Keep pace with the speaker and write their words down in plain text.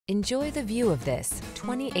Enjoy the view of this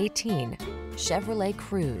 2018 Chevrolet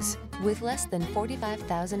Cruze. With less than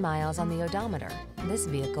 45,000 miles on the odometer, this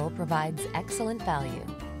vehicle provides excellent value.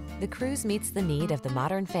 The Cruze meets the need of the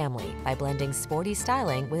modern family by blending sporty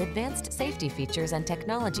styling with advanced safety features and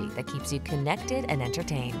technology that keeps you connected and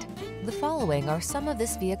entertained. The following are some of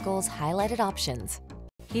this vehicle's highlighted options: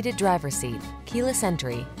 heated driver's seat, keyless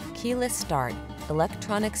entry, keyless start,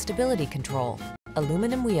 electronic stability control,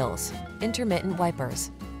 aluminum wheels, intermittent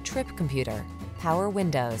wipers, trip computer, power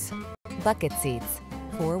windows, bucket seats,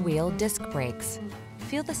 four-wheel disc brakes.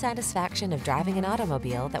 Feel the satisfaction of driving an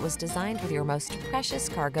automobile that was designed with your most precious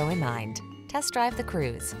cargo in mind. Test drive the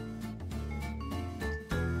Cruze.